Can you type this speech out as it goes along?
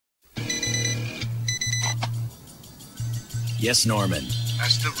Yes, Norman.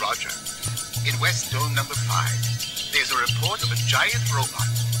 Master Roger. In West Dome number 5, there's a report of a giant robot.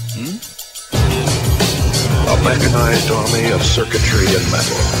 A mechanized army of circuitry and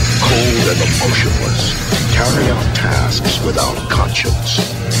metal, cold and emotionless, carry out tasks without conscience.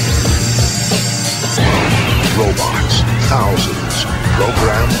 Robots, thousands,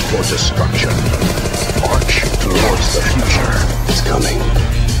 programmed for destruction, march towards the future. It's coming.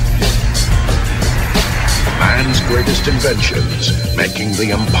 Man's greatest inventions, making the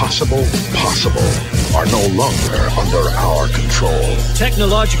impossible possible, are no longer under our control.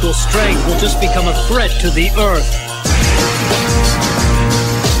 Technological strength will just become a threat to the Earth.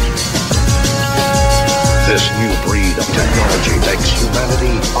 This new breed of technology makes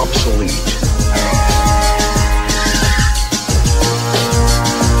humanity obsolete.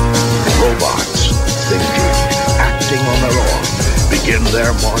 Robots, thinking, acting on their own, begin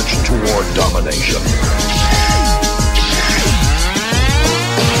their march toward domination.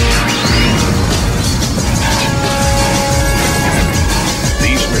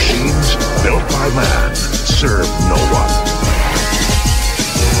 These machines, built by man, serve no one.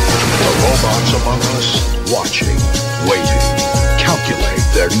 The robots among us, watching, waiting, calculate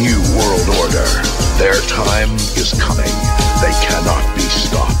their new world order. Their time is coming. They cannot be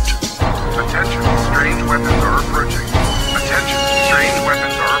stopped. Attention, strange weapons are approaching. Attention, strange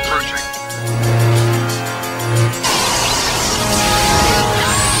weapons are approaching.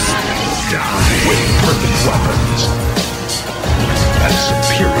 With perfect weapons and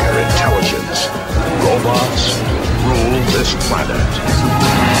superior intelligence, robots rule this planet.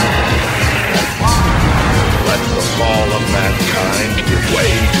 Let the fall of mankind give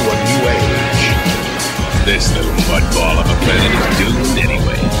way to a new age. This little mudball of